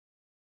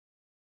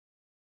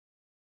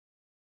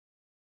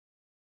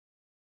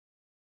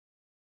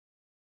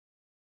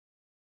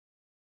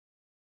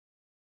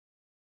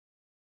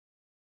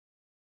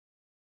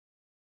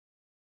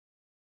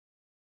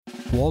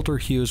Walter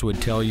Hughes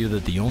would tell you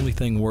that the only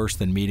thing worse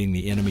than meeting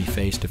the enemy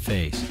face to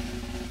face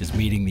is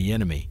meeting the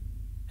enemy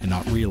and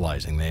not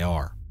realizing they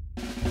are.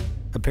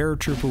 A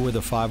paratrooper with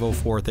the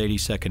 504th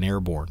 82nd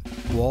Airborne,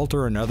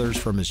 Walter and others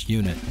from his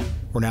unit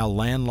were now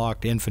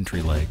landlocked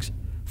infantry legs,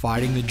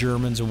 fighting the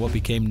Germans in what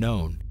became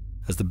known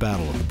as the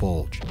Battle of the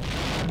Bulge.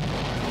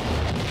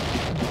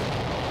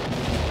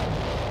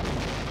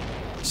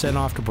 Sent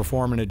off to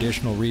perform an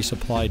additional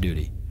resupply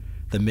duty,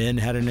 the men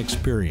had an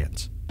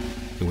experience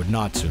they would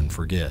not soon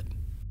forget.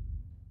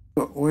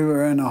 We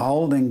were in a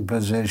holding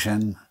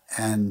position,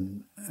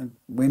 and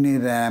we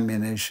needed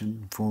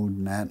ammunition, food,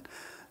 and that.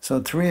 So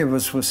 3 of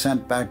us were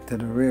sent back to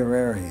the rear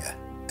area,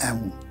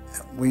 and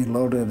we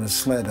loaded a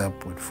sled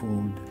up with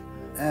food,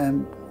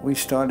 and we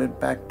started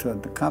back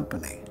toward the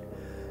company.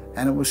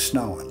 And it was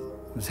snowing.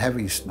 It was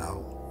heavy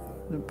snow.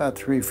 It was about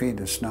 3 feet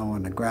of snow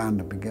on the ground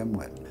to begin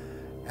with.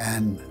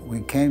 And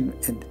we came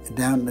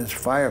down this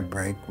fire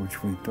break,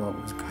 which we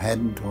thought was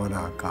heading toward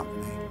our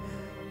company,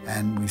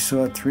 and we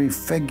saw 3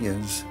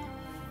 figures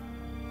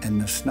in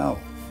the snow.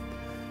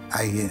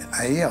 I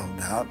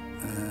yelled out,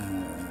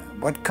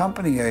 "What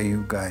company are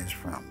you guys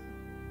from?"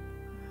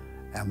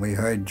 And we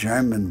heard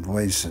German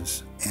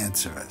voices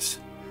answer us.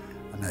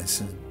 And I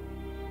said,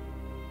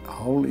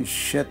 "Holy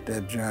shit,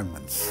 they're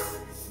Germans."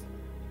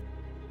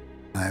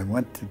 I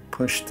went to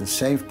push the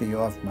safety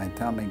off my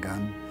Tommy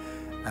gun,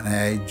 and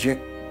I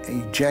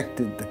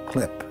ejected the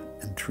clip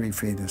in 3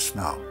 feet of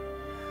snow.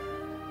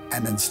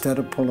 And instead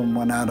of pulling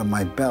one out of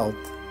my belt,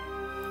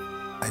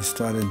 I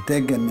started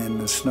digging in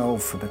the snow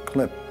for the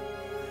clip.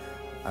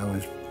 I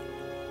was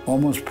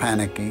almost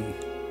panicky,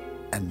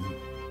 and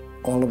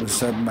all of a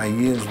sudden my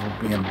ears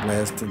were being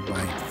blasted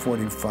by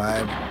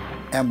 45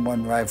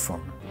 M1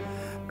 rifle,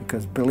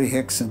 because Billy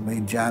Hicks and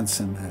Lee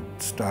Johnson had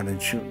started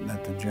shooting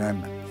at the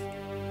Germans.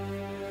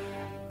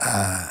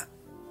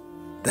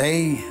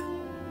 They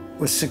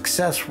were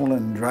successful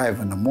in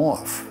driving them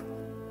off.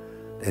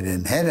 They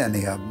didn't hit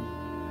any of them,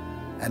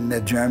 and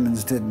the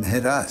Germans didn't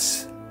hit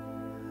us.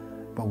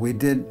 But we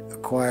did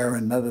acquire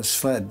another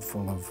sled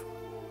full of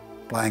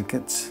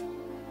blankets,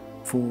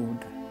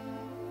 food,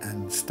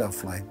 and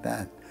stuff like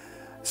that.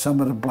 Some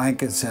of the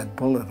blankets had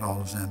bullet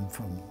holes in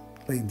from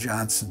Lee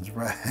Johnson's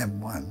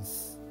M1.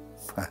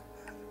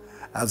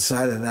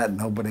 Outside of that,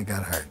 nobody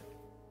got hurt.